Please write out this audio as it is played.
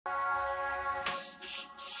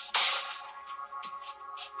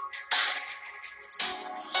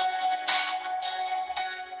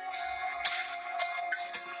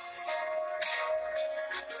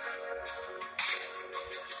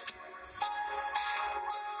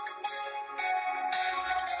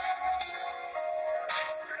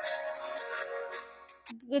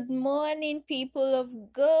good morning, people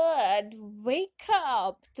of God. Wake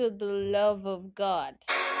up to the love of God.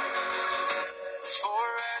 Before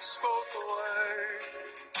I spoke a word,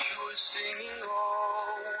 you were singing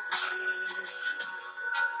over me.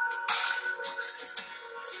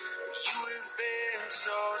 You have been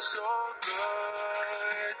so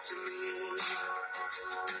good to me.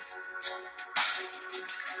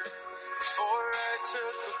 Before I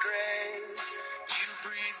took the grave, you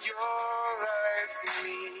breathed your life in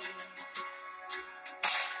me.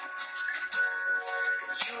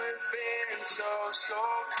 You have been so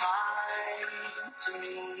kind to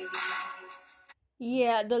me.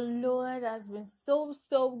 Yeah, the Lord has been so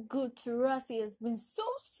good to us. He has been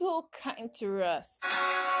so kind to us. Oh,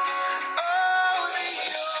 the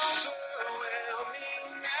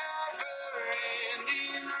overwhelming,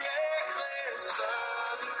 never-ending, reckless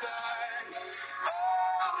love of God.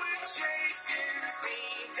 Oh, it chases me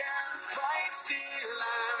down, fights till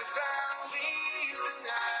I'm found, leaves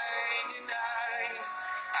the 99.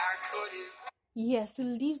 I couldn't. Yes, He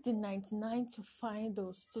leaves the 99 to find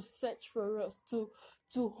us, to search for us, to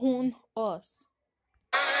own us.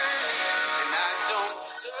 And I don't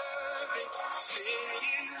deserve it. Still,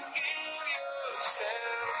 you give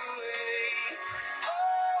yourself away.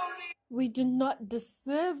 Oh, We do not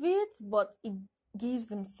deserve it, but He gives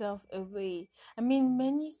Himself away. I mean,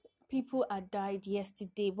 many people had died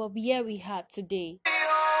yesterday, but here we are today. the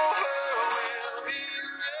overwhelming,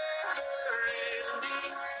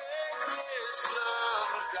 never-ending, reckless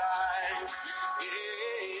love of God.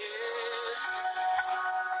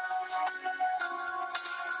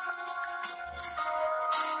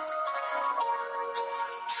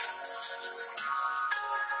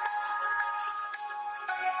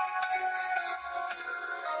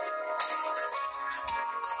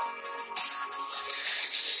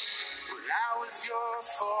 When I was your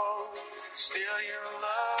foe, still your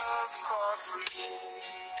love fought for me.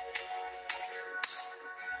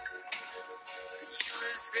 You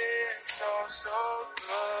have been so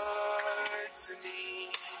good to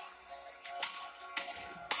me.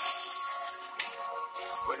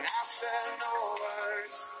 When I felt no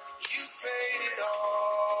worth, you paid it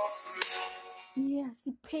all for me. Yes,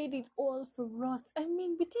 He paid it all for us. I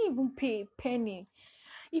mean, we didn't even pay a penny.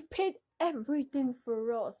 He paid everything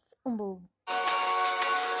for us. Oh,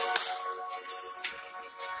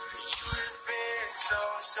 You have been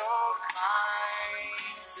so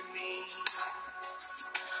kind to me.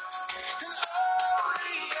 Oh,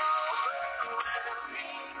 the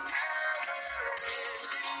overwhelming,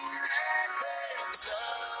 never-ending, reckless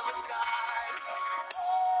love of God.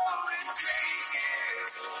 Oh, it chases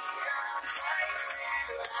me down, fights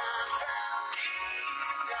till I'm found,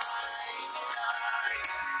 leaves the 99.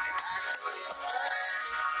 And I couldn't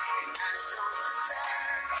earn, and I don't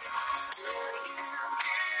deserve it. Still, you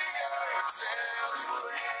give yourself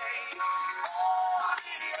away. Oh,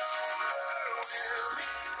 the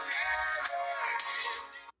overwhelming, never-ending.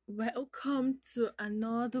 welcome to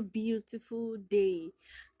another beautiful day,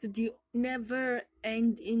 to the never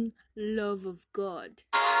ending love of God.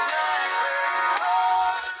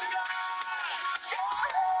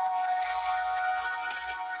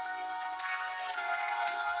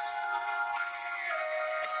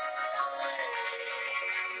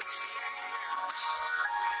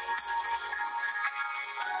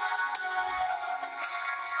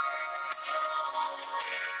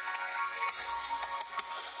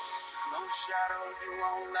 No shadow you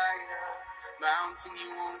won't light up, mountain you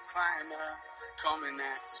won't climb up, coming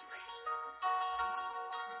after me.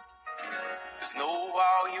 There's no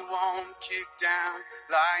wall you won't kick down,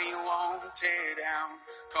 lie you won't tear down,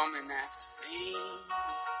 coming after me.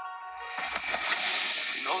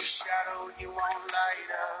 There's no shadow you won't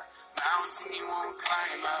light up, mountain you won't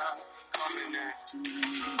climb up, coming after me.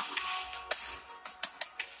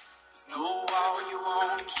 There's no wall you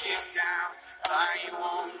won't kick down, lie you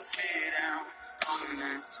won't tear down, coming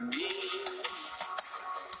after me.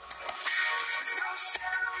 There's no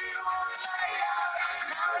shadow you won't light up,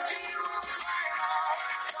 mountain you won't climb up,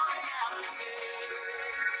 coming after me.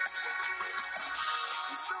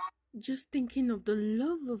 Just thinking of the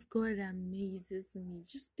love of God amazes me.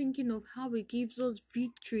 Just thinking of how He gives us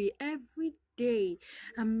victory every day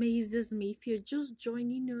amazes me. If you're just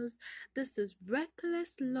joining us, this is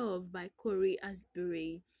Reckless Love by Corey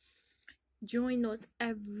Asbury. Join us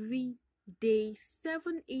every day,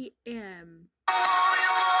 7 a.m.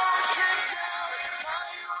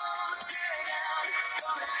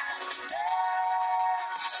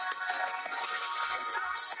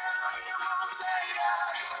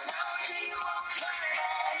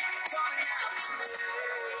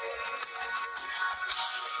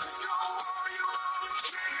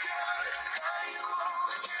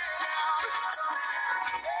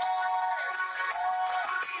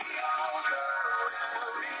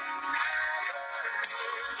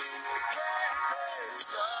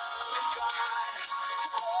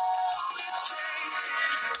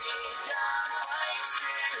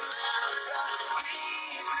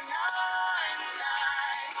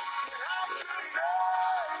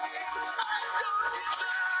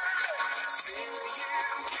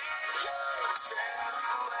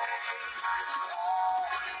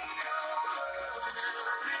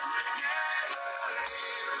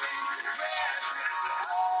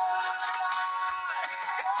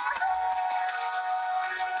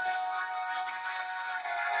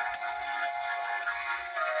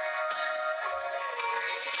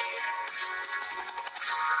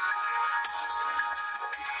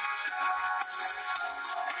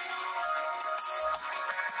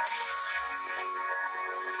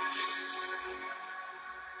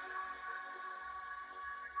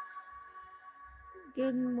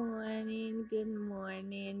 Good morning, good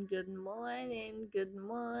morning, good morning, good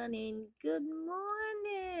morning, good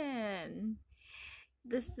morning.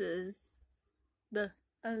 This is the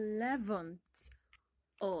 11th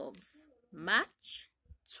of March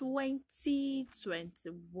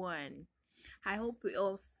 2021. I hope we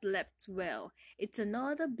all slept well. It's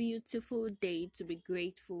another beautiful day to be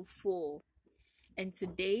grateful for. And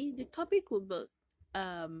today the topic will be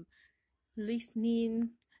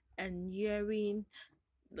listening and hearing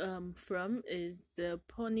from is the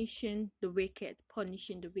punishing the wicked.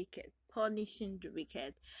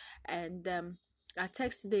 And our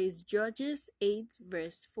text today is Judges 8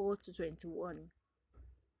 verse 4 to 21.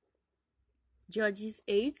 Judges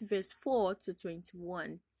 8 verse 4 to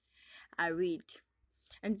 21. I read,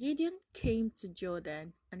 "And Gideon came to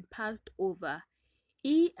Jordan and passed over,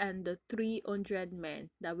 he and the 300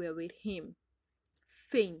 men that were with him,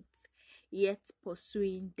 faint, yet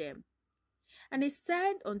pursuing them. And he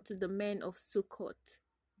said unto the men of Succoth,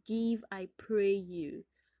 Give, I pray you,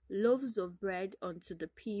 loaves of bread unto the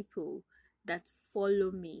people that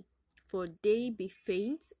follow me, for they be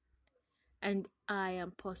faint, and I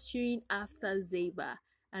am pursuing after Zebah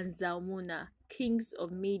and Zalmunna, kings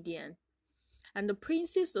of Midian." And the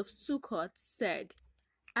princes of Succoth said,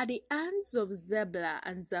 Are the hands of Zebah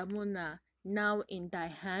and Zalmunna now in thy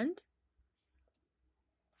hand,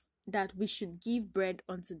 that we should give bread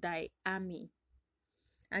unto thy army?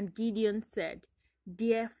 And Gideon said,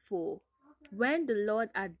 Therefore, when the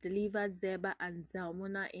Lord had delivered Zebah and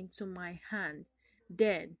Zalmunna into my hand,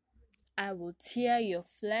 then I will tear your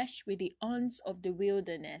flesh with the horns of the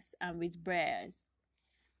wilderness and with briars.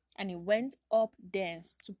 And he went up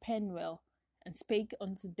thence to Penuel, and spake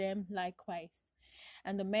unto them likewise.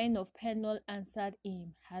 And the men of Penuel answered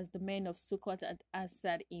him, as the men of Succoth had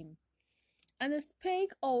answered him. And he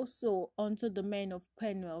spake also unto the men of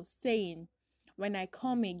Penuel, saying, When I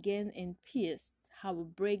come again in peace, I will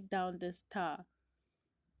break down this tower.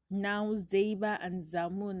 Now Zebah and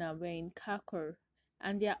Zalmunna were in Karkor,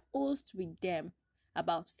 and their host with them,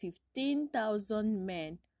 about 15,000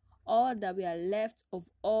 men, all that were left of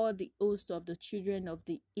all the host of the children of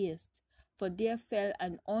the east. For there fell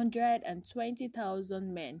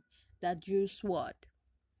 120,000 men that drew sword.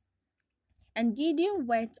 And Gideon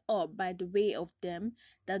went up by the way of them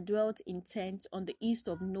that dwelt in tents on the east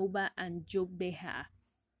of Nobah and Jogbehah,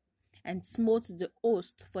 and smote the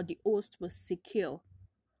host, for the host was secure.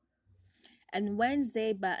 And when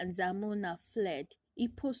Zebah and Zalmunna fled, he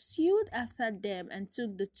pursued after them and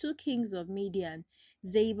took the 2 kings of Midian,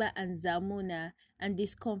 Zebah and Zalmunna, and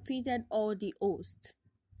discomfited all the host.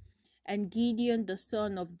 And Gideon the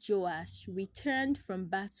son of Joash returned from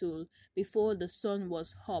battle before the sun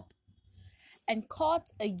was up, and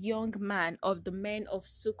caught a young man of the men of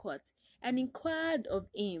Succoth, and inquired of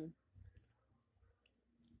him.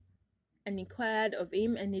 And he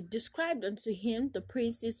described unto him the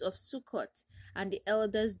princes of Succoth, and the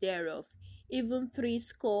elders thereof, even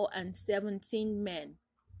 70 men.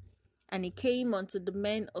 And he came unto the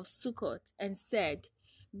men of Succoth, and said,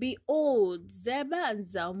 Behold, Zebah and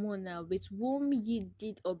Zalmunna, with whom ye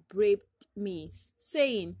did upbraid me,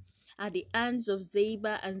 saying, Are the hands of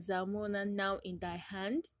Zebah and Zalmunna now in thy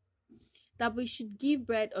hand, that we should give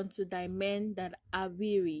bread unto thy men that are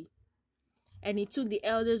weary? And he took the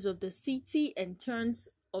elders of the city and turns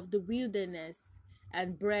of the wilderness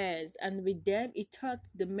and briars, and with them he taught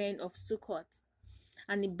the men of Succoth.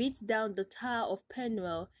 And he beat down the tower of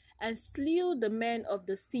Penuel, and slew the men of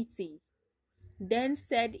the city. Then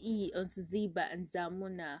said he unto Zebah and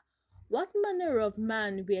Zalmunna, What manner of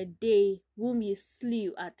man were they whom ye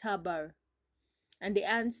slew at Tabor? And they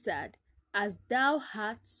answered, As thou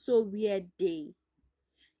art, so were they.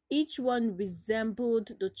 Each one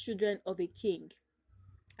resembled the children of a king.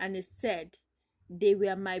 And he said, They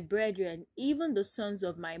were my brethren, even the sons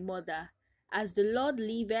of my mother. As the Lord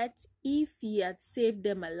liveth, if ye had saved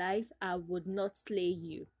them alive, I would not slay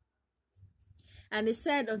you. And he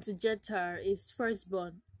said unto Jephthah his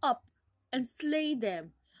firstborn, Up, and slay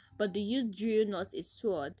them. But the youth drew not his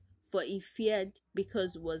sword, for he feared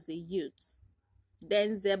because he was a youth.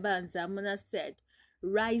 Then Zebah and Zalmunna said,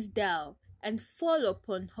 Rise thou, and fall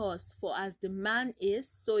upon us, for as the man is,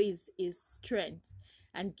 so is his strength.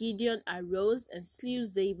 And Gideon arose and slew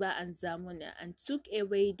Zebah and Zalmunna, and took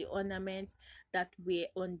away the ornaments that were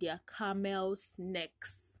on their camels'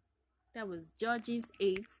 necks. That was Judges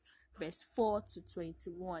 8, verse 4 to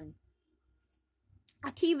 21.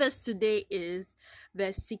 Our key verse today is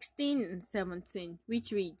verse 16 and 17,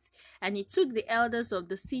 which reads, And he took the elders of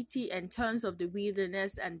the city and towns of the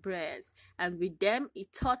wilderness and briars, and with them he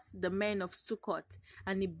taught the men of Succoth,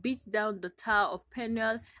 and he beat down the tower of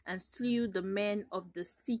Penuel and slew the men of the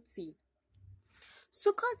city.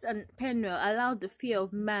 Succoth and Penuel allowed the fear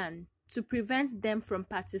of man to prevent them from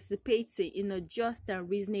participating in a just and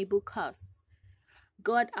reasonable cause.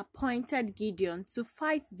 God appointed Gideon to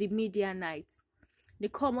fight the Midianites, the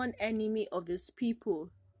common enemy of his people.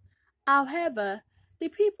 However, the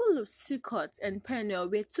people of Succoth and Penuel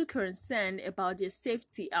were too concerned about their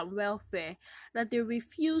safety and welfare that they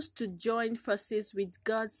refused to join forces with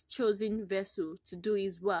God's chosen vessel to do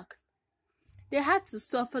his work. They had to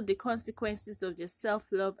suffer the consequences of their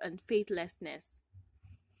self-love and faithlessness.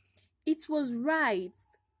 It was right,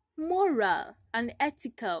 moral, and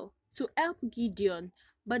ethical to help Gideon,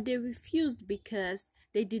 but they refused because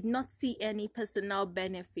they did not see any personal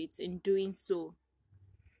benefit in doing so.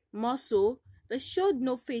 More so, they showed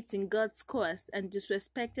no faith in God's cause and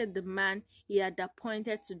disrespected the man he had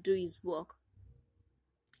appointed to do his work.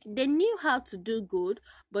 They knew how to do good,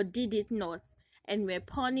 but did it not, and were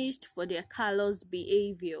punished for their callous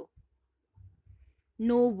behavior.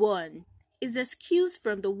 No one is excused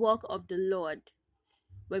from the work of the Lord.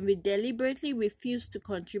 When we deliberately refuse to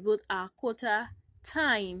contribute our quota,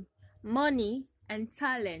 time, money, and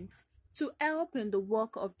talent to help in the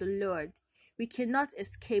work of the Lord, we cannot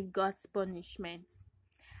escape God's punishment.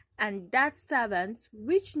 And that servant,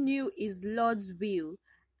 which knew his Lord's will,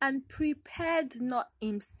 and prepared not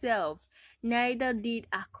himself, neither did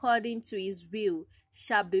according to his will,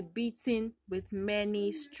 shall be beaten with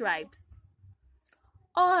many stripes.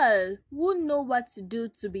 All who know what to do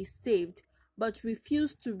to be saved, but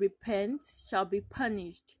refuse to repent, shall be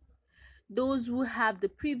punished. Those who have the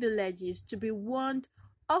privileges to be warned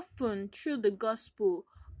often through the gospel,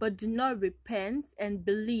 but do not repent and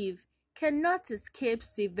believe, cannot escape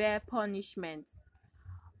severe punishment.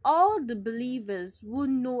 All the believers who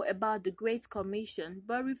know about the Great Commission,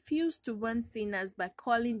 but refuse to warn sinners by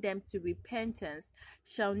calling them to repentance,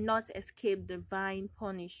 shall not escape divine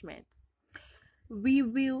punishment. We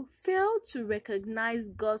will fail to recognize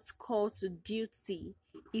God's call to duty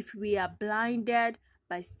if we are blinded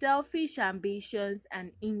by selfish ambitions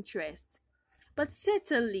and interests. But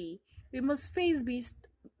certainly, we must face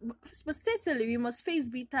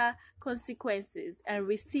bitter consequences and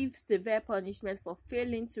receive severe punishment for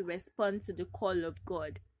failing to respond to the call of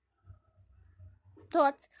God.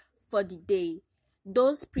 Thought for the day: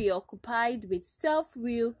 those preoccupied with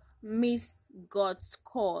self-will miss God's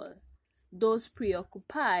call. Those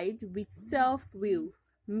preoccupied with self-will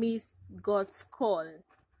miss God's call.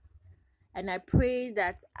 And I pray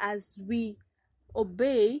that as we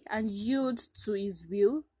obey and yield to his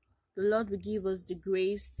will, the Lord will give us the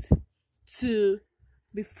grace to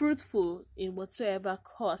be fruitful in whatsoever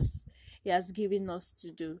cause he has given us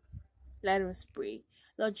to do. Let us pray.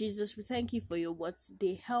 Lord Jesus, we thank you for your word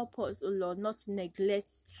today. Help us, O Lord, not to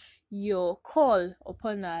neglect your call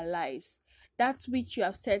upon our lives. That which you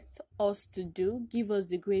have set us to do, give us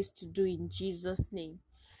the grace to do in Jesus' name.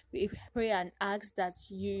 We pray and ask that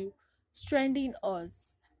you strengthen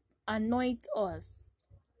us, anoint us,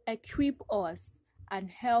 equip us, and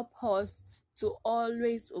help us to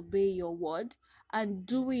always obey your word and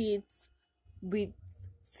do it with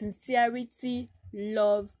sincerity,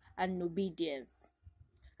 love, and obedience.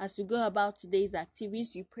 As we go about today's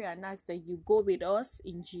activities, we pray and ask that you go with us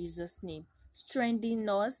in Jesus' name. Strengthen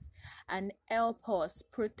us and help us,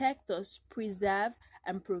 protect us, preserve,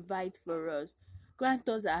 and provide for us. Grant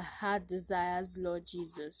us our heart desires, Lord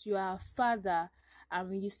Jesus. You are our Father,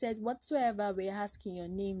 and you said, whatsoever we ask in your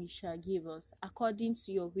name, you shall give us. According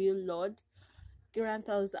to your will, Lord, grant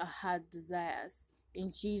us our heart desires.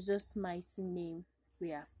 In Jesus' mighty name, we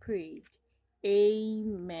have prayed.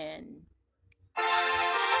 Amen.